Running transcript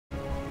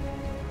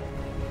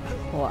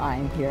Well,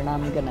 I'm here and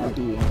I'm gonna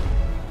be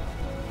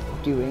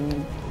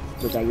doing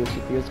the Dagger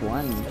Superiors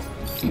 1.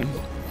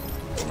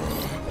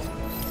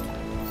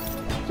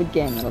 The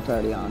game that was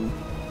already on.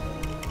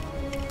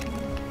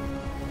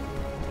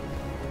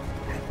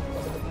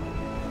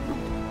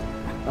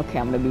 Okay,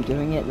 I'm gonna be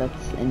doing it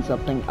that's in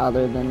something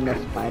other than the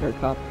spider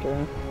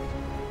copter.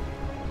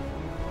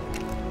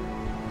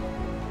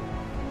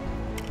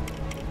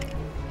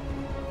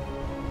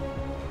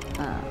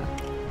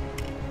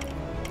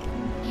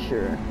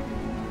 Sure.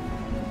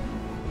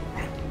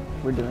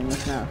 We're doing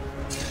this now.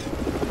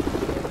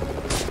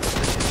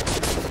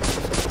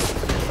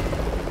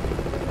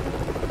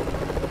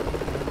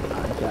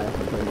 God, I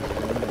can play this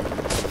game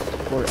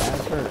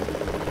forever.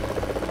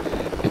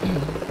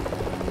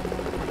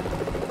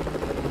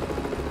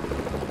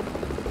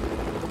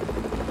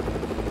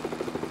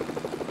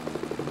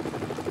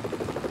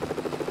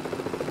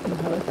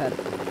 How is that?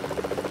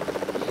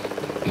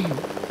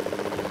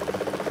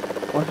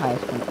 Or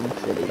highest point in the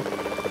city.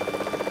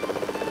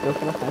 Go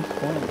for the highest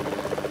point.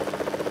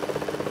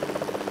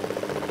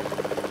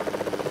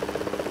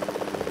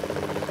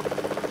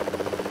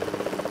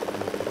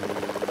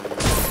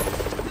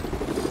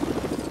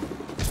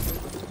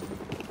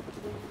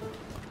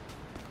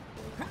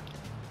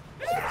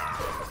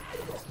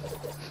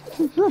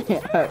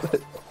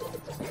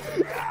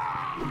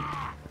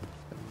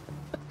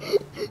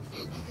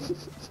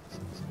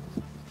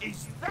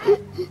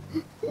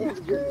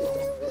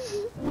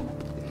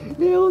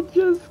 He'll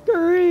just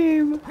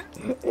scream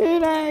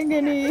in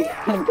agony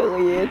until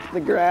he hits the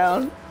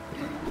ground.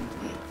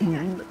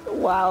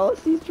 Wow,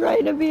 he's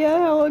trying to be a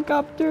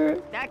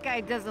helicopter. That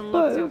guy doesn't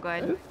look so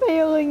good.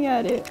 Failing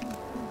at it.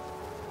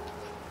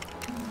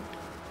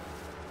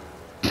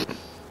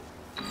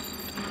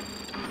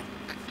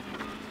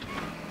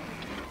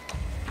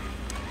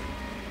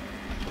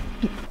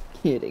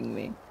 Kidding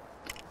me.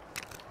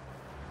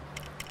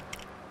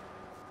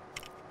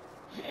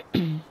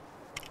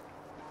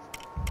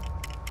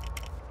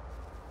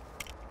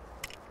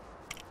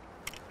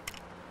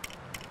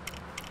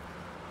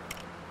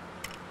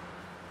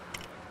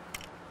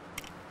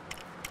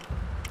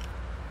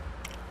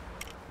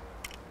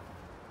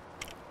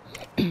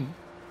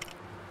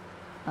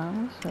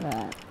 What's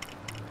that?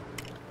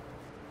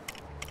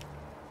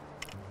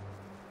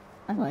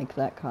 I like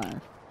that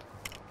car.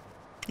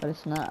 But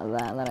it's not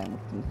that I'm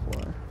looking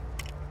for.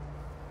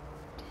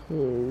 It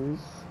is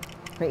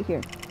right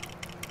here.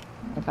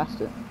 I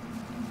passed it.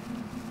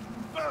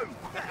 That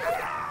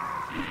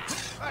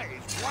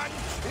is one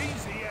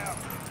cheesy out.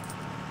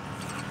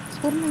 So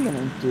what am I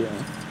gonna do?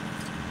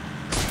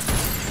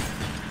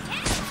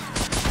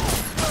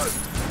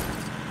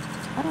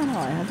 I don't know,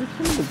 I had to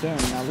change the game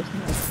and I was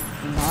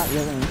not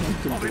really anything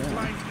to do.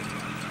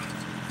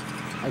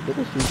 I did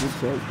a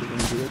CG joke using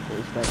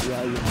vehicles, but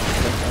yeah, you know, I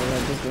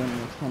read the game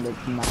and it's kind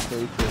of not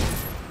very cool.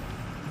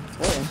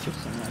 Or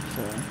interesting,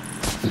 actually.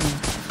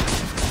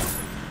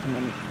 I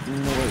mean,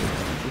 more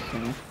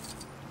interesting.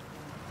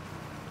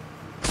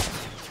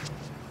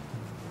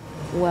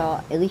 Well,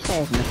 at least I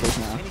have missiles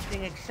now.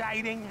 Anything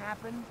exciting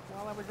happened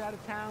while I was out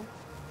of town?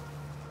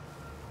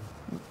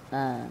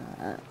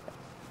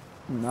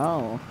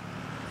 No.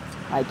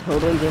 I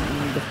totally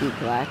didn't defeat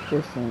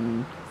Galactus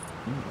and,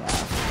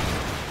 yeah.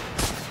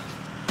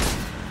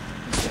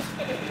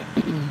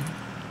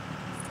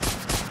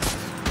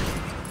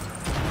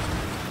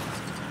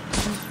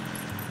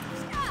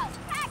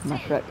 My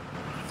Shrek.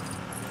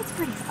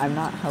 I'm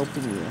not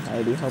helping you. I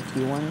already helped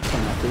you once,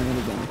 I'm not doing it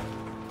again.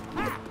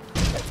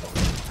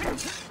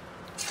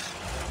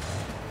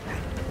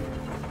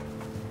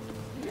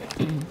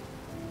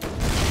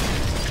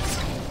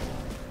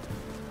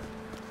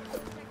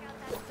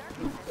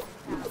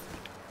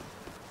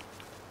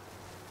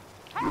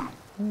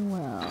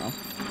 Well,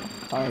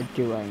 what car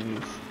do I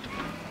use?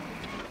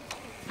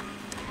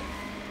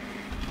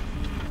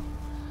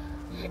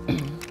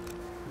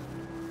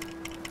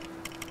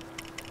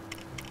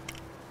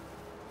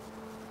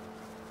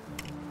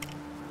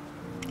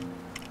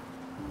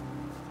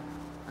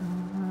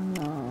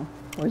 No.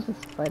 Where's the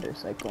spider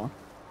cycle?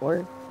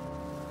 Or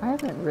I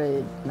haven't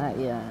read, not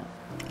yet,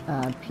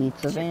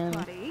 pizza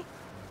van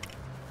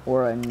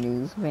or a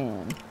news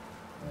van.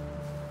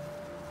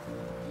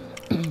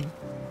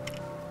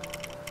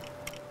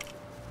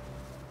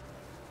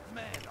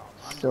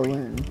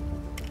 Stolen.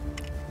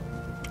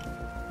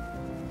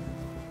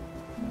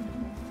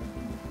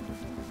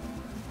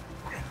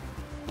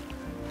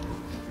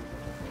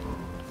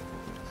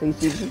 So you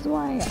see, this is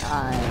why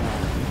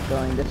I'm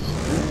going to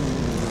stream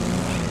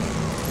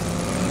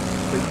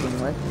freaking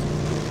what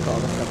it's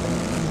called or something.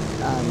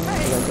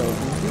 Lego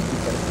Movies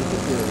instead of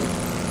superheroes.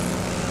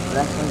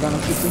 That's when I'm gonna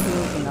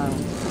superheroes and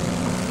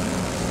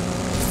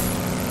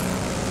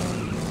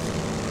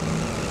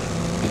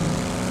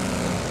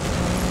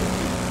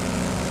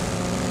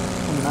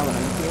now when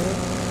I'm here,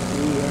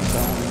 we are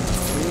going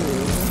to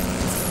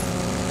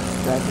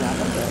drive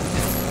around a bit.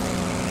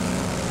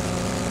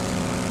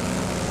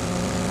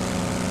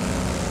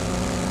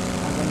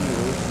 I'm going to be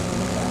racing in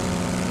the back.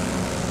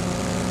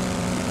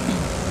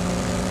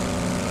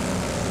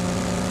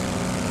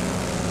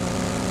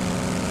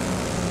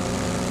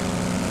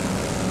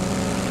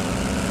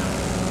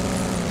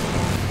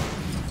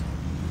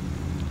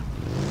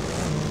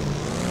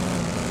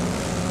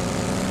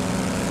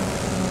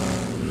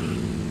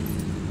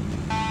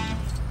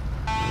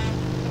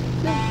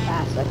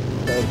 second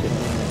so doing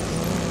it.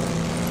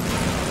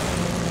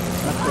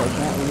 Luckily, I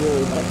can't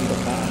really, but I can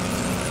get fast.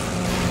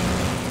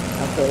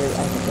 Okay,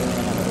 I think I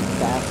remember the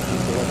fast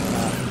people it's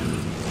not.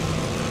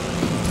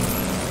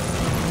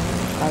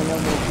 I know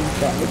more things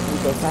that make me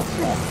go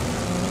faster.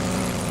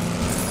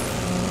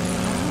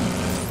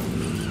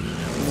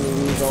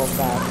 Maybe go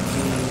fast.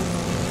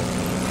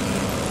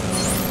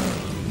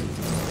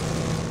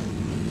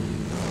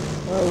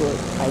 Oh look,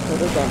 I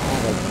totally don't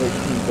have like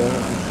 13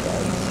 billion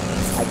subs.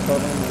 I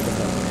totally need a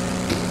billion.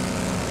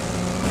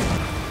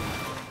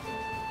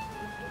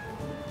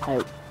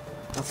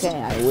 Okay,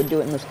 I would do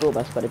it in the school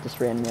bus, but it just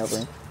ran me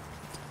over.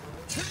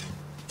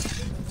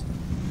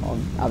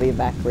 I'll be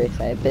back, Grace.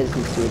 I have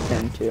business to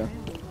attend to.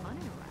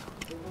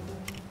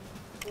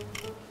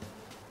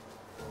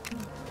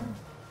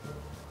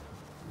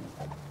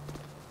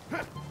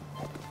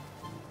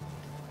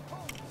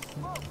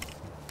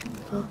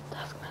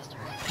 Taskmaster.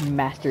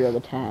 Master of the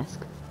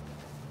task.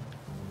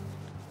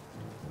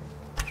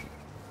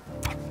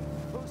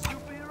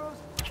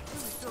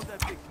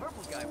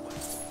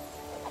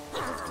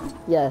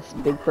 Yes,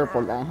 big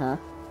purple guy, huh?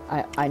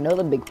 I know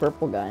the big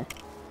purple guy.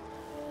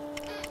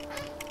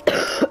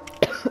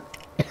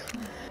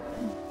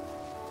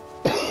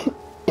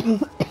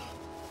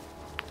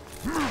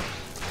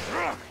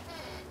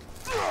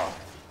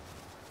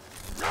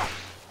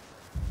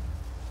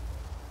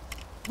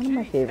 One of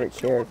my favorite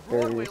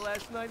characters.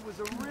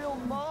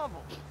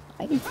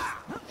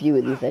 A few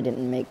of these I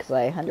didn't make because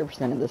I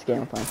 100% of this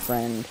game with my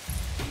friend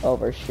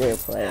over share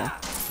play.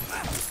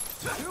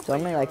 So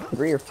only like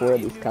 3 or 4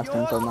 of these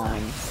customs are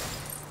mine.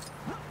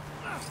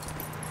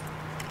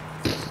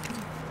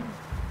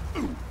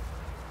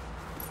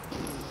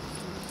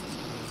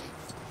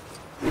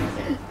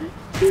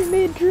 He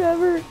made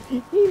Trevor.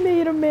 He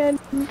made a man.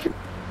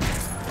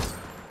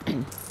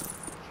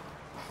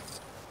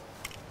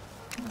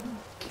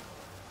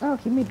 Oh,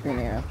 he made Green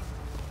Arrow.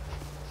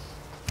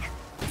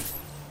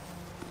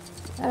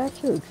 That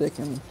actually looks like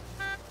him.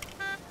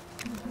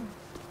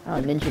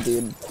 Oh, Ninja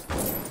Dude.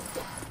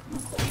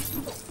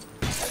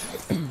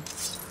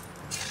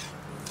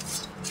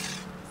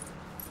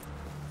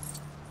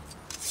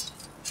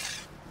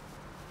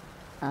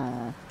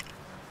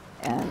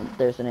 And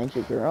there's an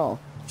Ninja Girl.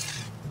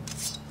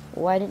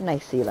 Why didn't I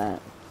see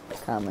that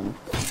coming?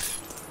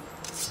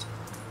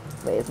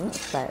 Wait, isn't it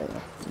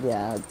silent?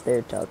 Yeah,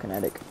 they're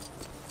telekinetic.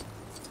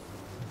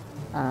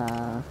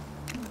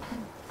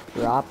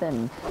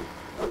 Robin.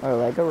 Or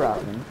Lego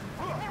Robin.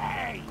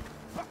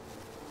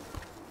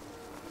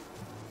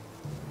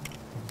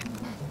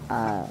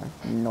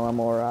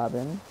 Normal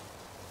Robin.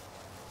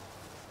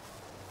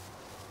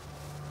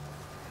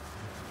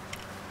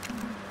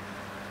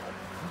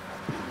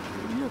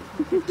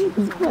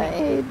 I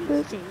hate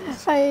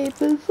this. I hate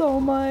this so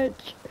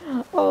much.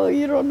 Oh,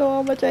 you don't know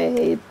how much I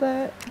hate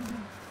that.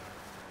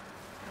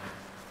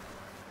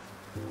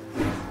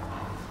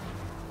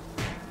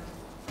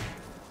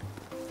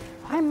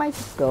 I might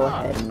just go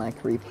ahead and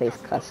like replace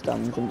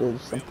customs and do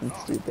something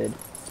stupid.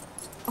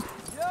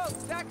 Yo,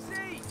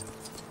 taxi!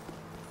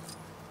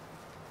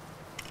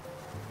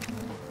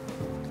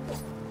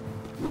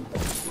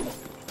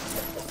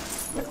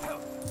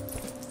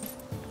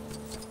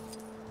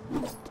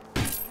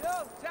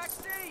 Yo,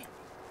 taxi!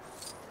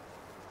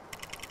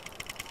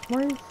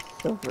 Where is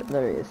Silver?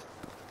 There he is.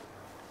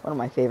 One of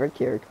my favorite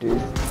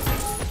characters.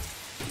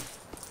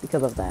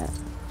 Because of that.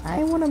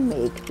 I want to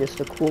make just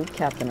a cool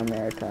Captain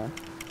America.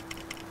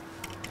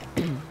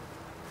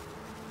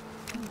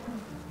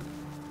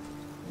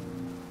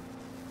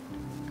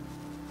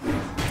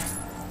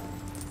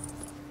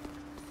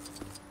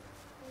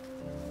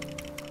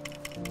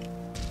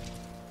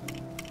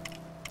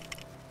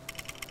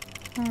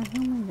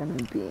 Who am I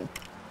gonna be?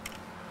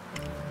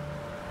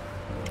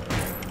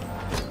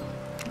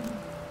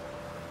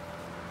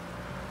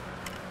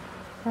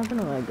 Robin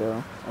or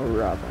Lego or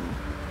Robin?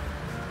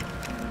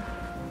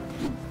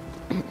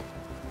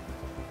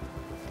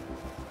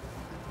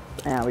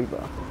 Ah, we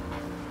both.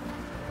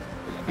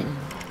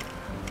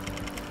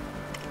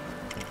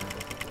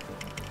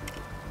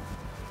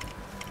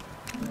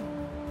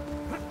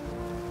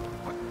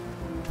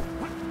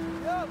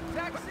 Yo,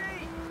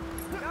 taxi!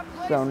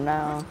 So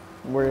now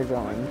we're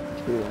going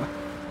to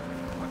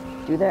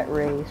do that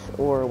race,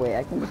 or wait,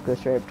 I can just go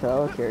straight up to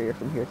the carrier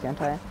from here,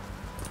 can't I?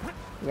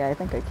 Yeah, I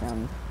think I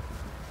can.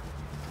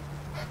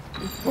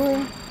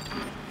 Boy.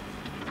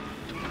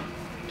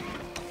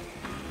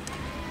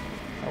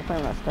 Hopefully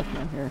I'm not stuck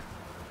in here.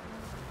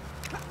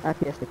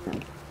 Okay, yes I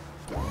can.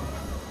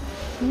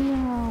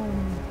 No.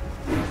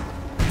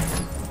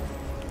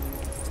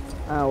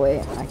 Oh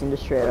wait, I can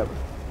just straight up.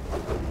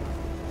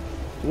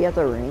 He has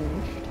a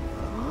ranged.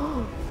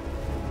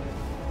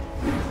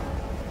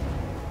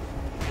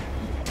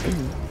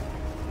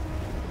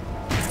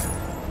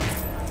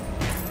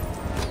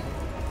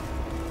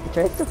 It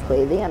tries to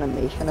play the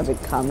animation of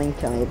it coming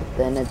to me, but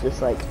then it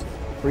just like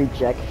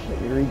rejects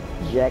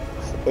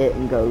it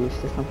and goes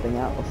to something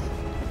else.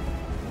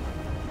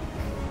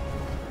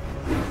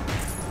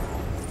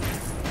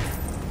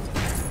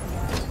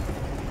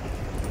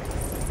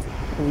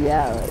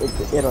 Yeah,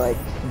 it like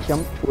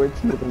jump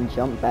towards you and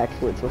jump back to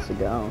where it's supposed to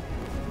go.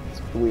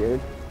 It's weird.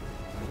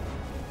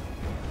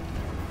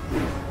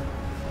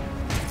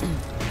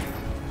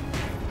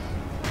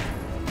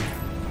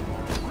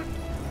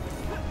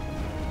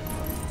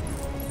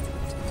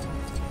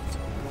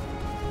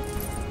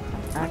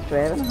 Actually,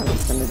 I haven't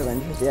 100%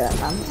 Avengers yet.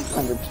 I'm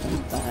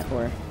 100% that,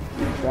 or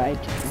try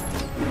to.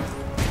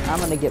 I'm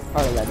gonna get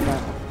part of that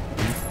done.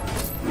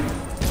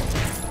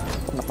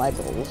 One of my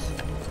goals.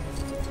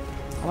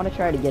 I want to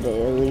try to get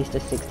it at least a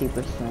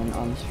 60%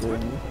 on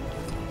stream.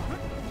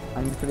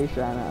 I'm pretty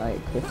sure I'm at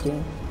like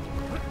 50.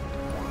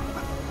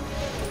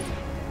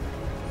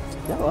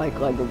 I like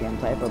Lego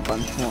games, I have a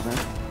bunch more.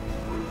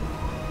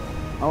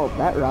 Oh,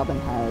 that Robin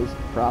has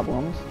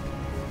problems.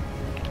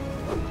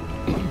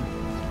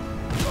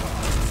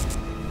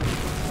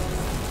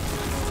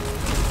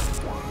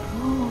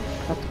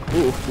 That's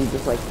cool. He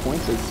just like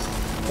points his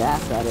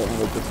staff at it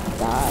and it just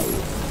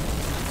dies.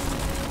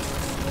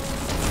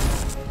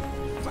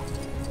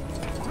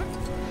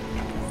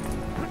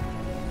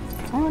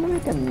 I want to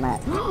make a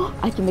night.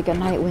 I can make a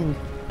Nightwing.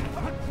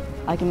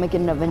 I can make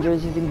an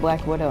Avengers using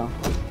Black Widow.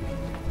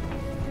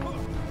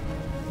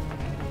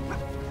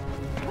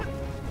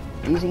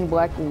 Using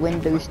Black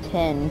Windows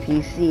 10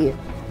 PC,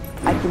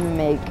 I can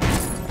make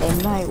a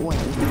Nightwing.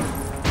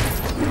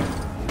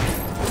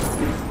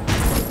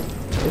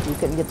 If you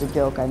couldn't get the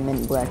joke, I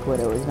meant Black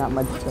Widow. It's not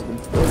much of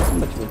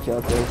a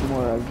joke. It was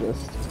more of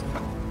just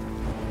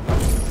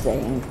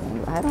saying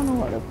things. I don't know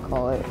what to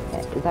call it.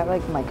 Is that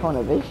like my cone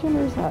of vision,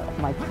 or is that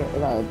my character?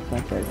 That's my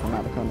character,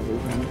 not a cone of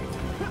vision.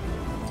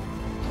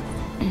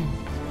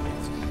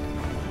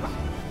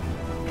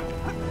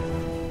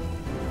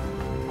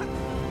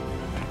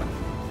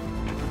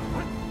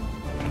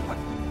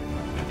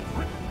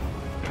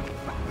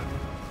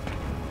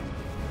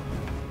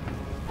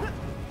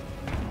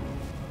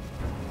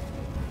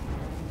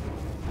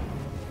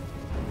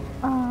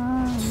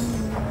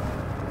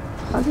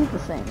 I'll do the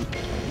same.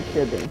 It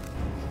should be.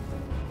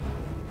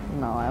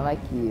 No, I like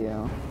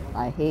you.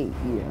 I hate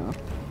you.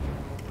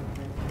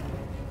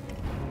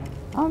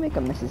 I'll make a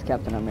Mrs.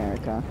 Captain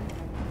America.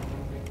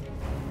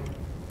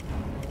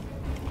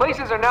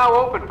 Places are now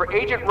open for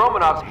Agent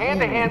Romanov's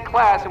hand-to-hand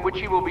class in which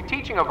he will be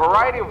teaching a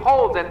variety of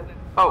holds and...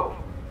 Oh,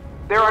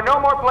 there are no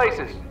more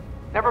places.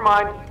 Never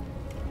mind.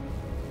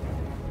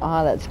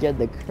 Ah, that scared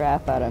the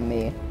crap out of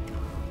me.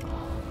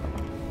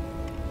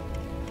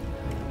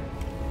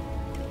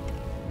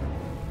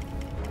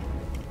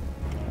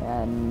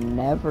 And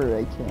never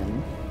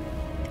again.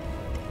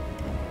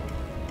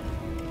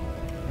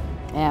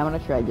 Yeah, I'm gonna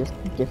try just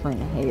different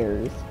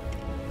hairs.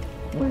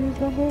 Where's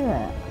the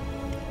hair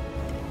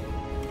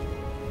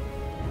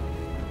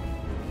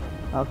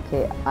at?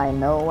 Okay, I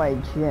know why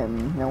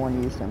Jim, no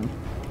one used him.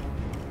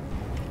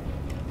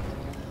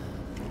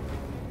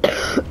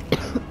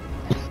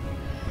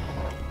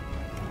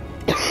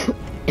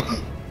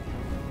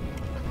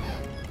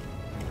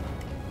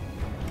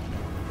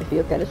 If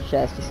you look at his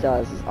chest, he still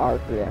has his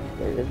arc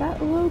reactor. Is that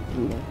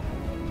Loki?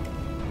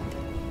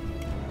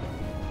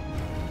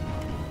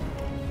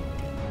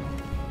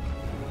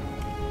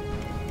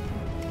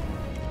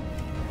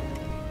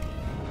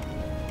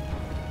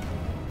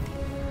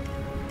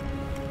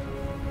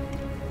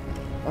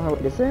 Oh,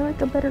 is there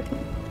like a better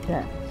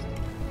chest?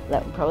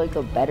 That would probably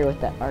go better with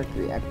that arc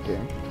reactor.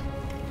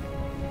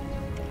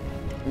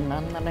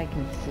 None that I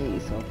can see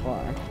so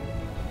far.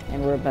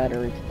 And we're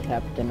better with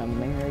Captain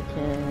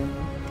American.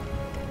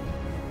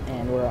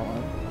 And we're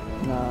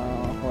almost,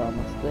 no, we're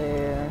almost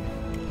there.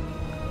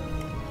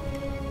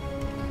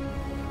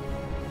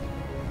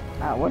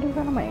 Ah, what is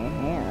that on my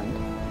hand?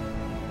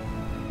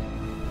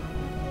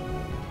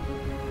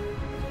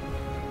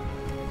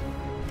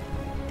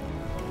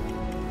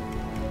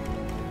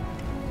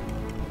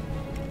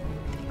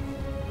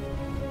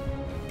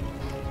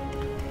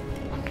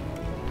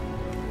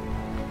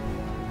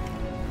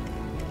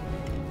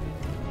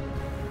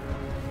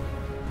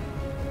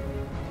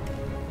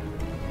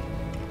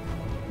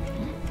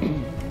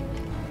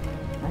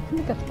 I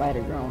think a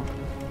spider girl.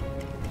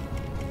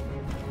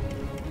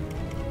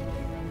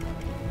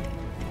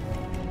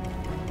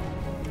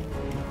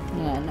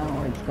 Yeah, I know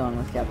where it's going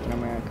with Captain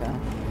America.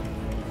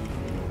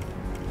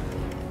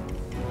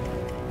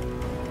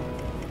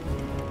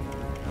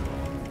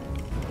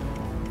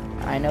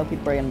 I know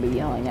people are gonna be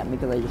yelling at me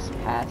because I just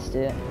passed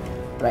it,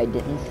 but I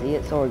didn't see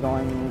it, so we're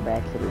going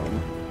back to the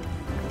room.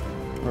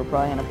 We're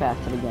probably gonna pass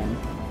it again.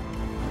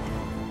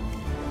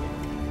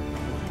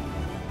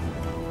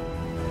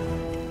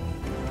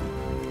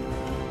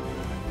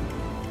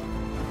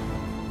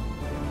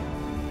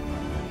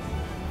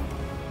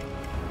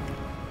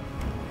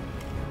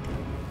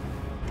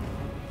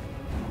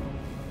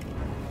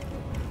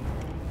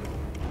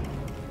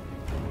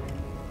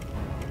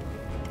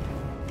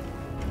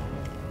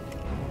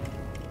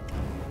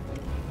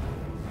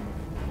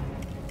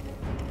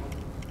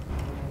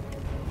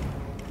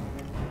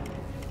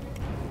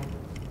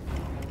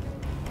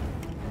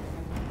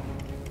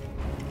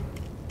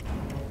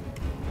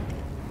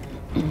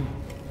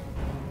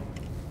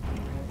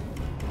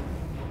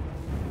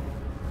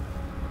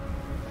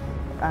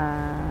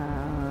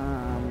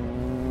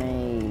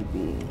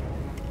 Maybe.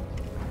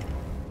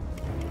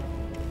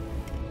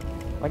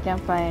 If I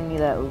can't find any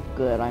that look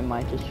good, I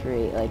might just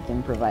straight, like,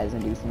 improvise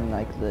and do something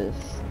like this.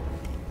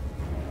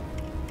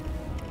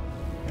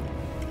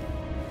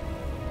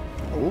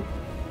 Oh.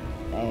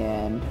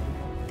 And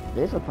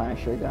there's a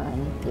Punisher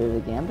gun. There's a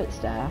Gambit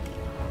staff.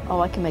 Oh,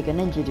 I can make a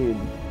ninja dude.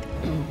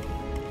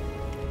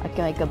 I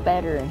can make a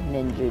better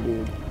ninja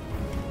dude.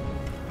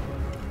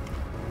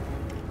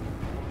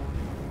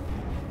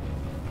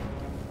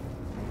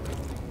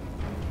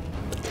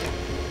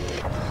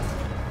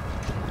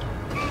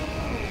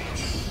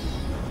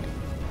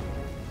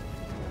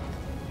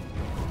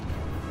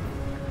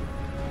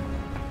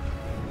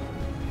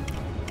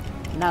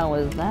 Now,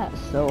 is that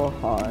so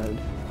hard?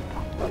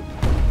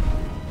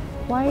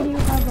 Why do you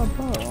have a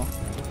bow?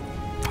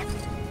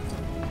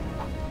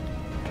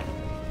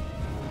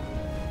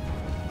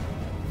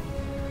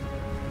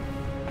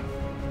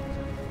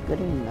 Good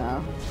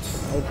enough.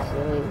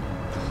 Actually,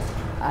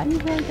 I'm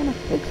even gonna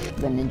fix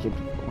the ninja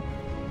people.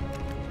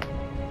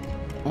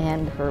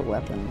 And her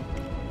weapon.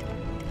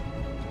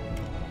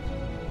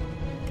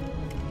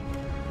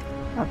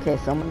 Okay,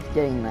 someone's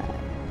getting that.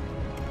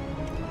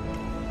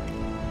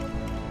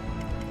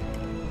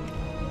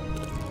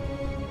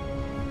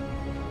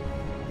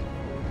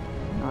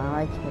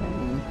 I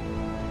can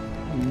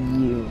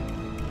you.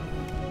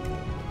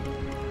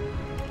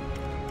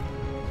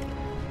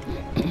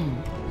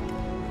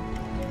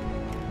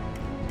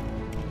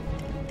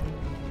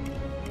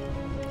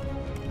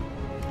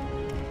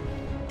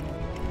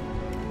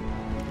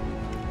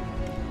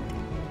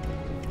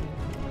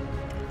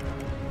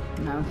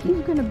 Now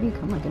he's gonna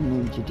become like a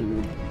ninja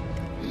dude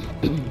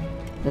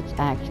that's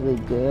actually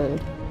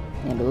good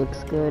and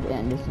looks good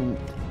and isn't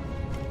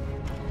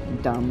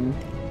dumb.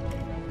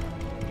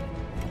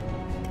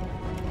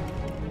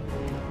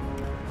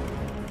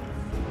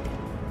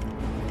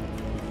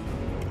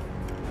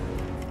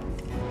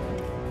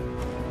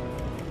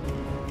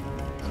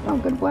 Oh,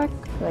 good black.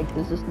 Like,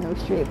 there's just no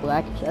straight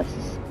black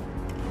chests.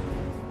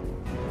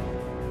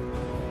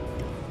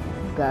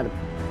 Got it.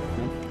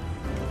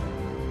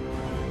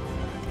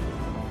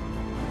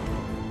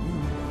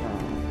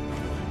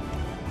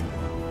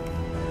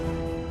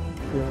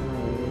 Good.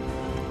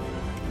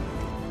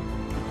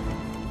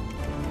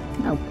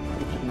 Nope.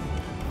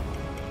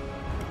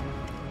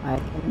 I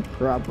can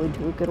probably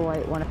do a good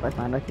white one if I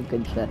find like a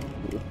good chest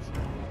piece.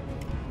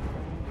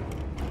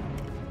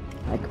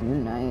 Like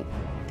Moon Knight.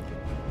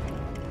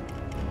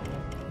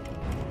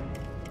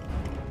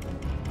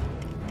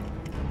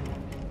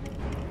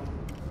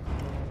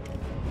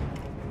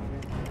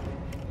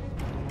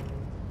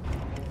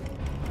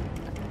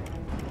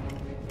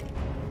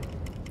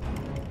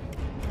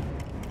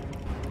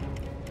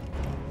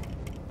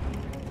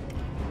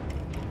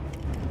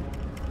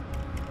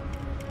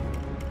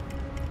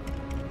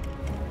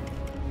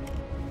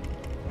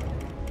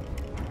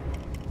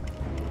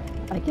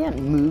 I can't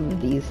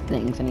move these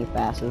things any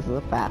faster. This is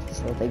the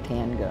fastest that they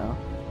can go.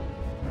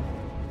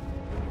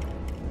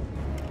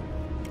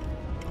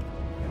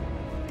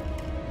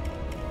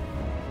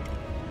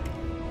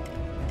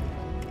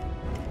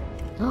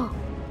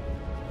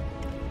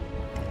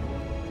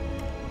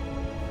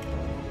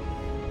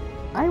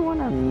 I want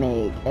to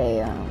make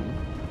a,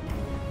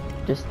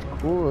 just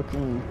cool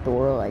looking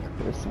Thor-like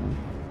person.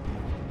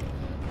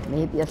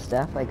 Maybe a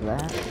staff like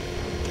that.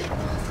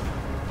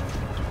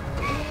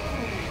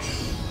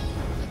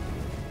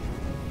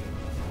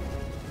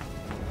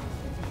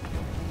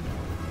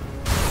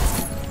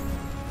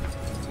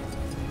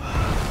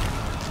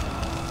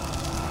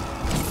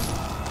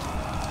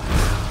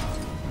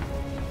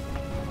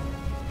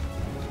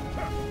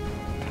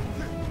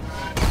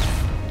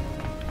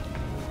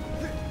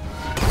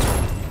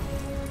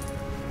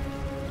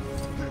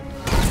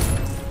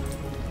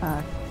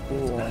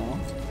 Cool.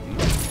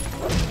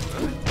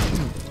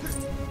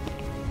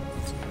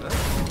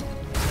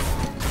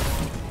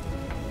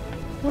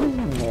 What does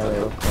your melee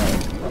look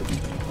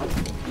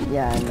like?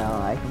 Yeah, I know,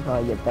 I can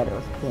probably get better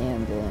with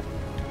Gambit.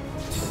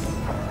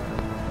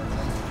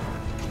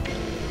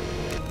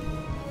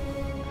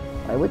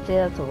 I would say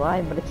that's a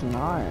lie, but it's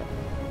not.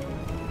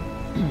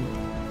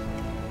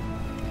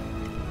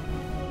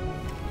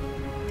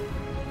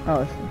 Oh,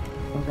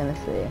 I was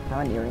gonna say, how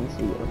many earrings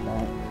do you get with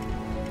that?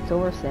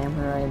 Silver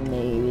Samurai,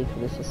 maybe,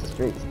 because it's just a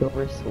straight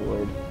silver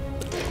sword.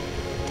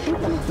 I'm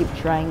gonna keep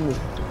trying these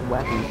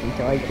weapons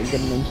until I get a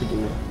good ninja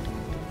dude.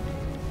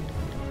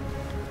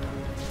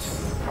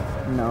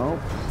 Nope.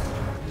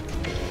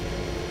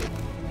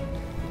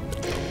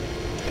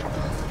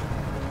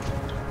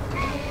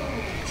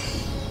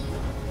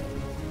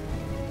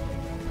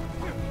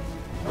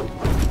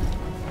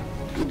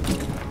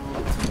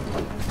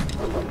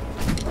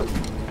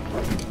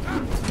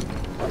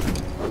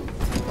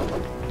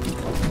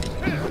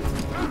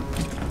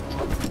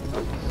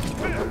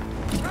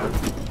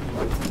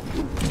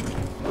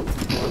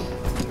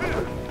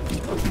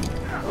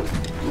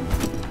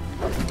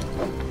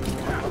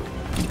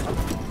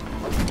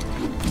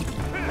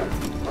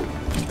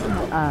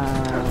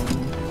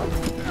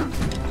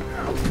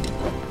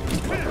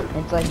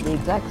 It's like the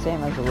exact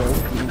same as the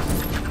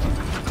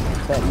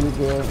roasties that you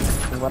get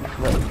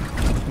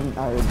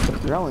the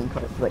throwing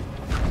cards, but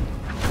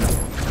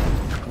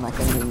like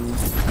I mean, you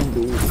can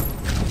do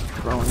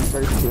throwing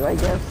cards too, I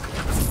guess,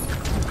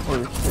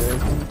 or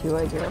surgeon too,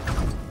 I guess.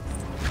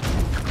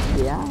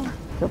 Yeah,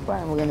 so far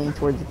I'm leaning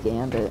towards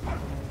Gambit.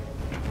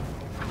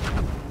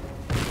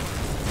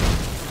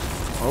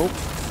 Oh,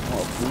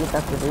 well, you get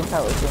that for the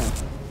power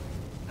too.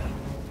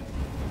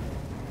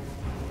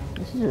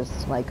 This is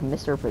just like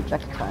Mr.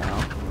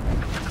 Projectile.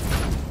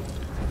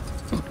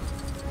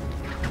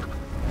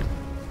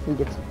 He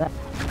gets that.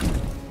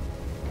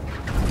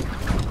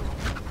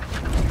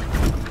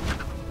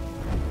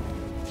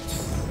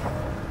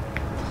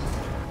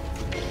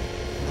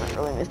 Not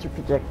really Mr.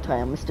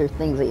 Projectile, Mr.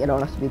 Things that you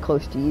don't have to be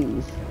close to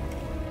use.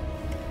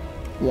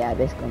 Yeah,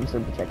 basically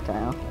Mr.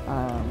 Projectile.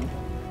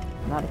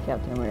 Not a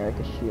Captain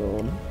America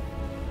shield.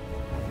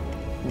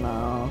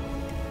 No.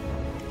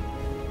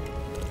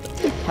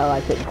 Hell, I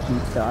put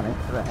teeth on it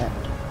for that.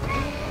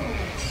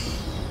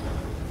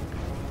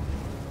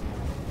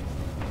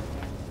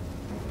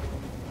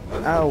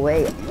 Oh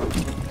wait,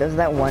 does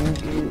that one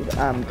dude,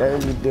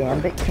 does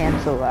Gambit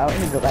cancel out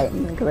his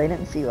lightning? Because I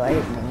didn't see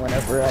lightning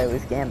whenever I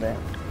was Gambit.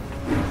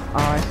 Oh,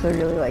 I still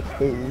really like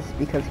his,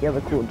 because he has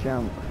a cool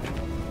jump.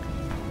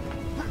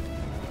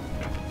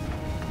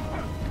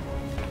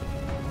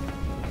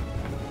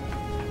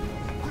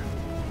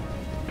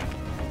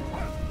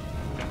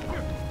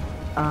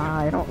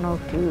 I don't know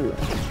who.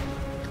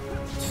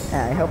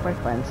 Yeah, I hope I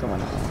find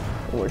someone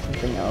else, or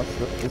something else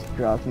that just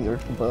draws me over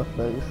for both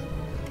those.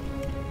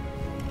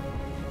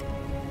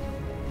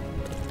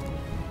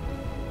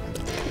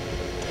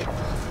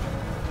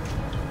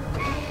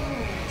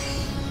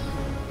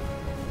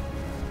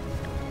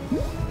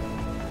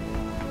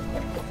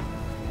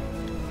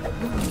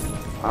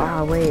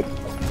 Ah, wait.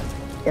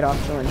 It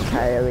also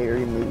entirely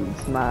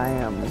removes my,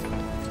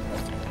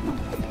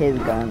 his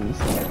guns.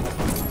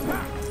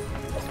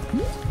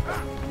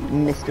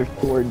 Mr.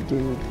 Thor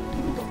dude.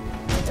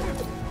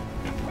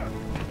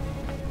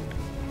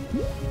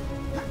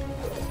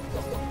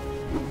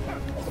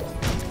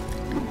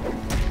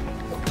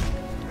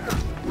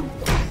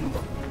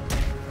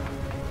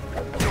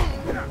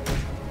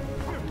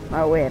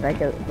 Oh wait, I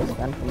get this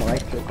gun from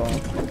electrical,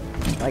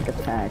 like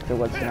attacks, or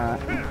what's not.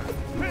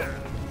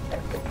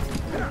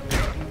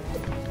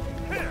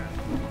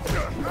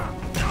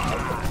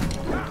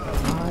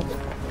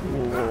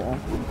 Cool.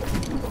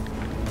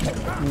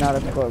 Not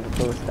as cool as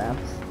those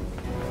stamps.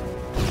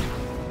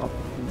 Oh,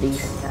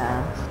 these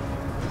stamps.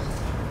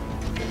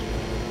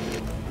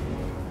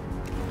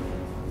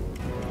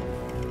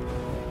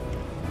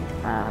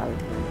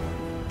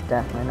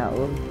 Definitely not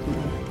level 2.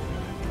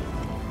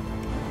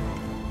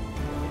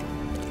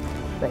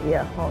 But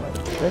yeah, hold on.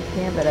 This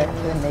Gambit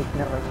actually make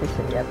no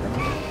electricity happen.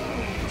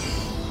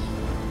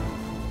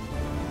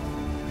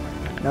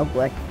 No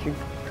electric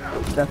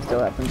stuff still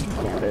happens in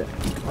Gambit.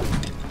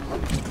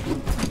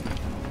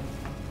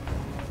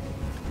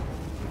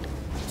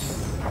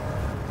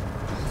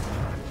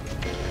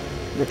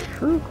 The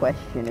true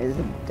question is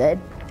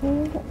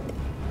Deadpool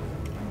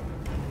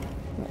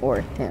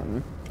or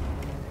him?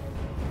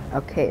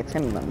 Okay, it's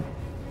him then.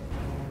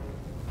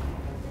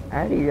 I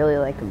already really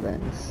like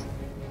Vince.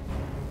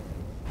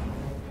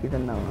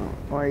 Even though,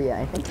 or yeah,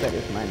 I think that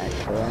is mine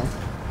actually.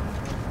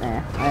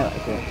 Nah, I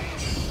like it.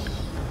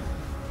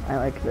 I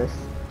like this.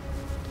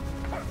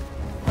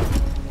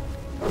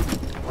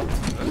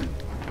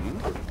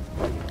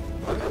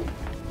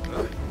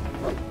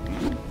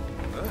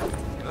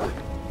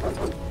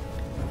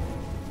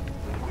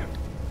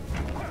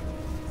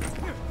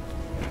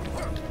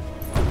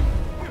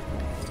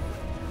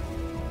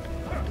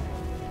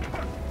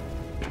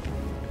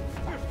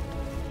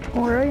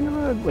 Or I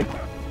know a glitch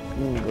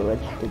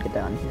to get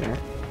down here.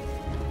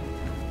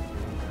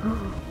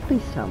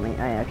 Please tell me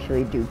I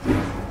actually do keep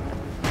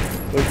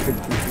it for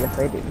yes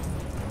I do.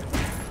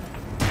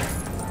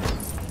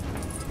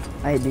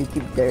 I do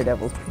keep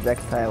Daredevil's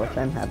projectile, which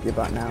I'm happy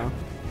about now.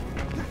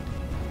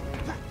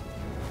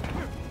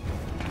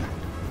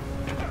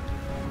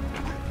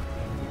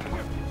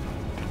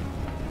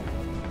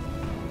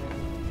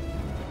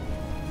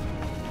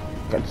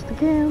 Catch the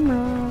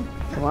camera.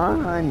 Come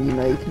on, you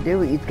know you can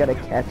do it. You've got to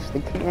catch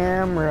the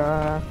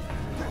camera.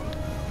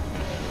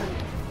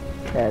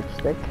 Catch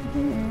the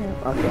camera.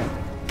 Okay.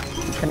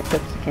 You couldn't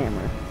catch the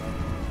camera.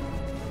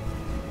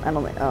 I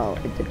don't think. Oh,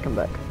 it did come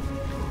back.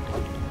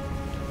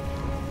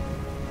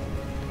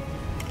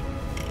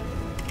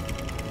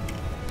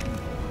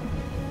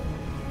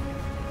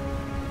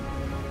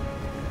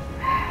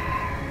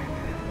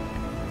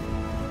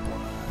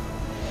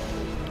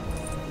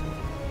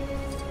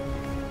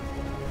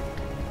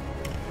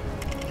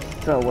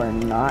 So we're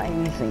not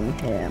using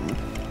him.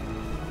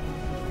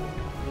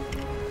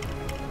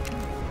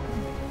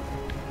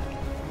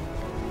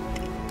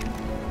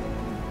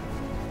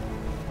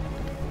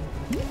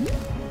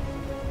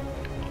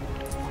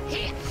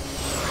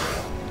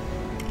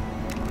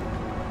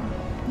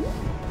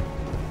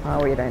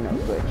 Oh wait, I know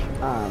which.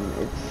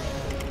 It's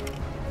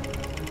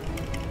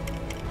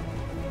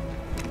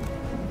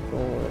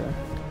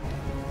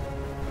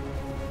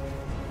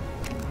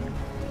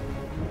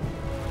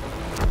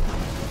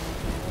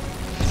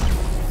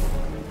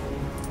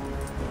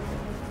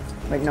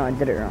Wait, no, I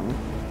did it wrong.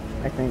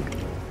 I think.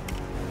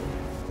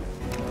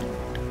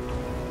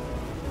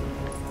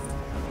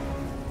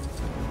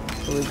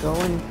 So we go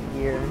in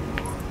here.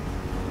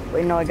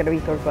 Wait, no, I gotta be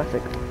Thor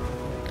Classic.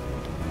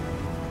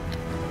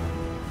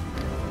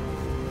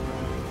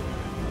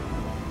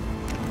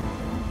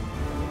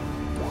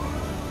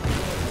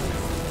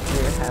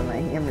 Here, I have my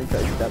hammer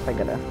charged up. I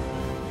gotta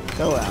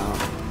go out.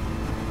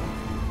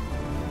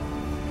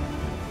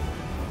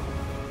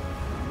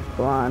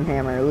 Come on,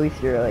 hammer, at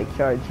least you're like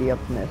chargey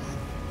upness.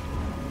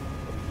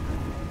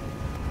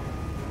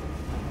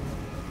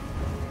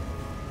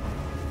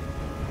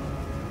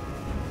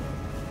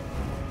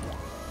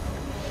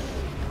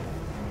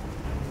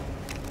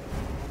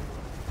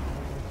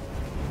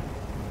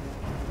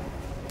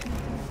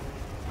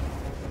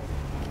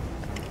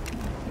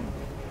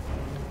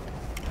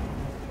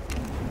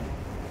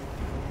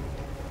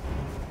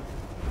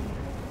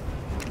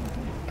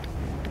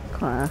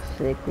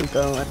 Classic, we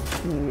go up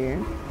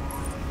here.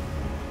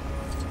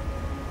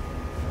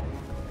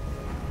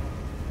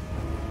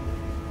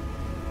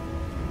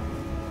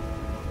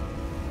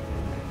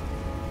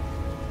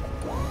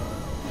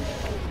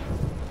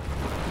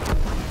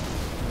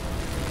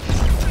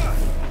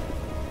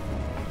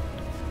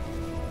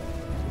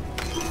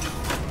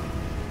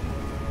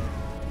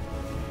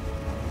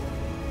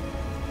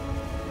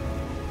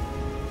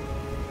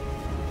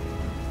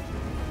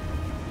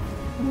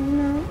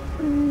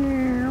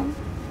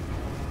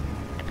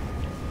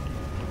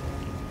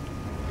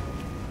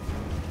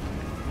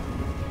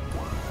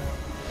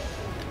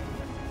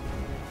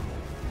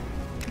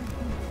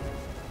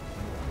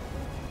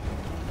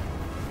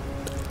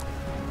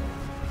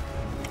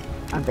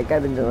 I think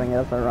I've been doing it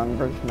as the wrong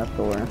version of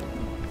Thor.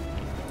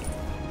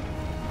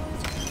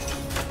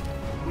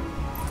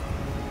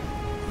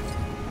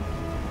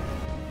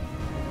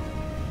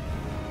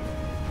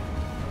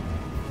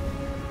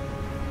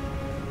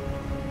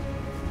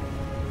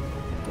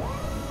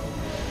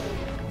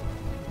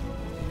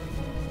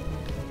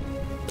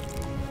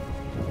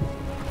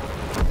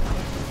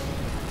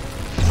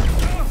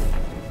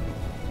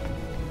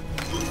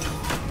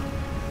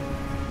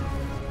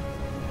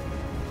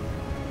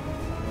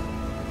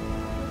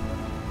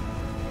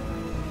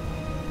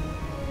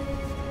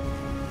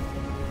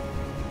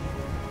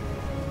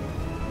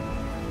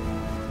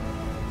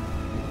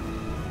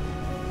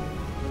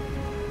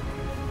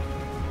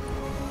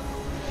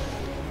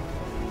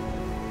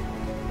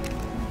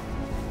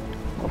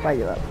 I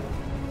give up.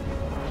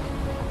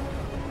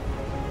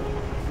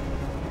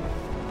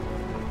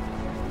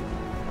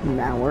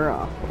 Now we're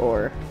off,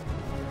 or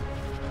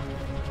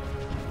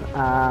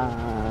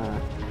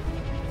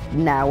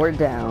now we're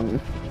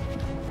down.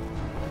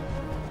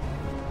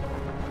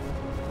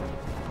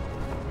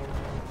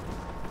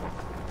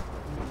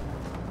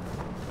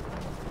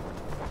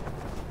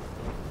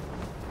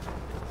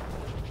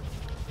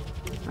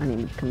 I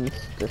need to miss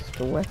this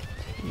away.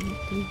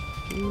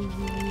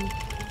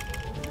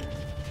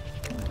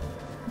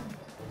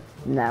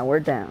 Now we're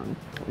down.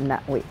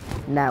 Wait,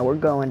 now we're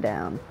going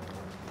down.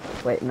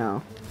 Wait,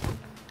 no.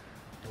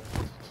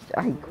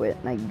 I quit.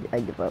 I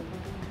give up.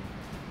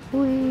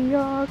 We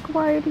are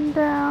gliding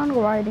down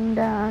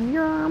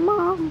your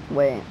mom.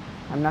 Wait,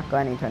 I'm not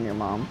gliding down your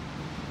mom.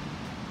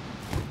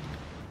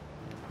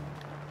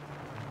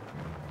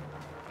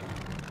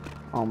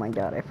 Oh my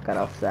god, I forgot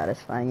how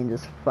satisfying and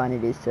just fun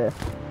it is to...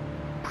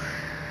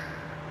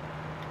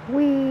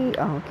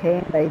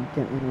 Okay, I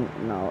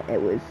didn't know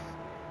it was...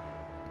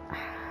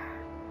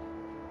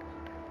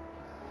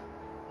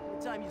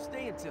 Time you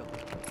stay until.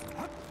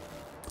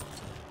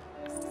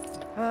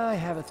 I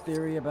have a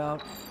theory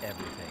about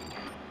everything.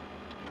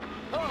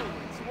 Oh,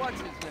 it's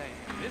what's his name?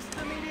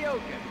 Mr.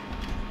 Mediocre.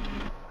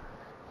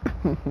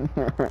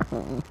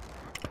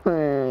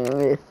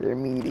 Mr.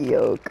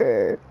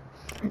 Mediocre.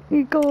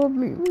 He called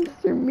me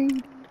Mr.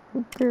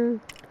 Mediocre.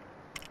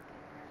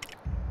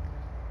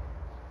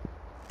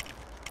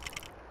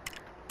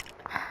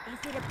 Is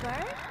it a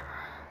bird?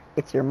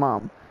 It's your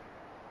mom.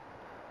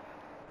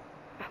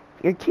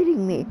 You're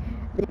kidding me.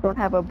 They don't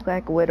have a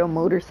Black Widow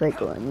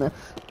motorcycle in this.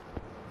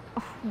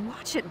 Oh,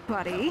 watch it,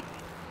 buddy.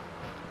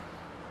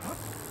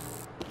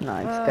 No,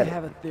 I just I gotta...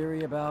 have a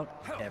theory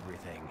about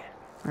everything.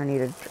 I need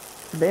to...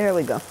 There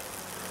we go.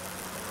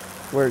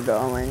 We're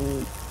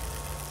going...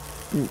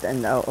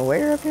 And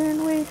where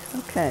apparently?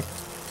 Okay.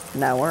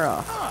 Now we're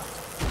off.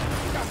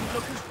 He doesn't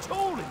look as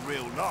tall in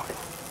real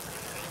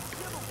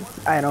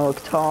life. I don't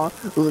look tall.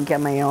 Look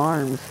at my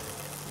arms.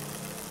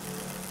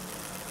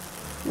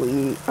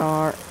 We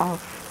are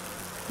off.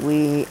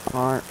 We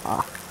are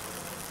off.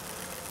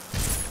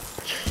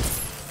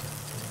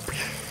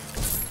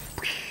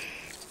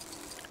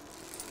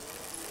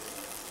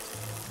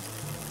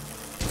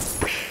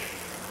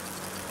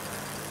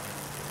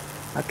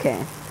 Okay,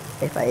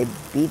 if I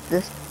beat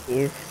this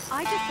piece,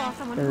 I just saw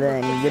someone who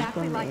then looked good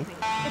exactly for like me. me.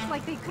 It's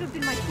like they could have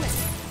been my twin.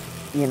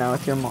 You know,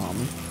 it's your mom.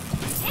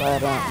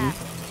 But,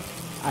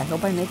 I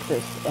hope I make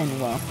this,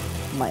 and well,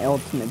 my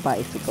ultimate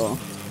bicycle.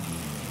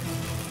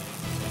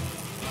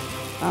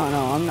 I don't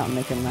know, I'm not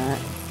making that.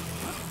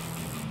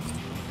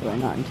 Well,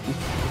 not in